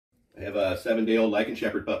have a 7-day-old Lycan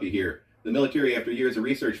Shepherd puppy here. The military, after years of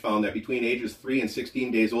research, found that between ages 3 and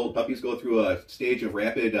 16 days old, puppies go through a stage of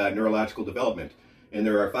rapid neurological development. And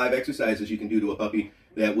there are 5 exercises you can do to a puppy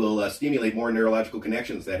that will stimulate more neurological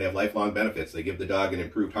connections that have lifelong benefits. They give the dog an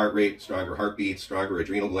improved heart rate, stronger heartbeats, stronger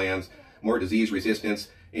adrenal glands, more disease resistance,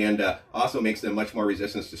 and also makes them much more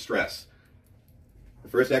resistant to stress. The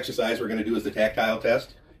first exercise we're going to do is the tactile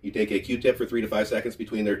test. You take a Q-tip for 3 to 5 seconds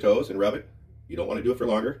between their toes and rub it. You don't want to do it for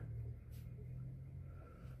longer.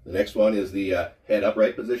 The next one is the head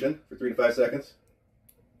upright position for 3 to 5 seconds.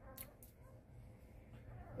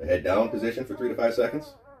 The head down position for 3 to 5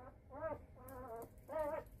 seconds.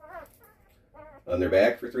 On their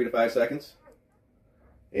back for 3 to 5 seconds.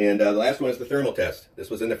 And the last one is the thermal test. This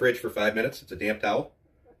was in the fridge for 5 minutes. It's a damp towel.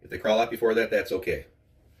 If they crawl out before that, that's okay.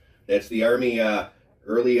 That's the Army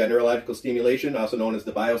Early Neurological Stimulation, also known as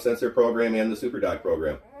the Biosensor Program and the Super Dog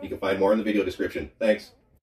Program. You can find more in the video description. Thanks.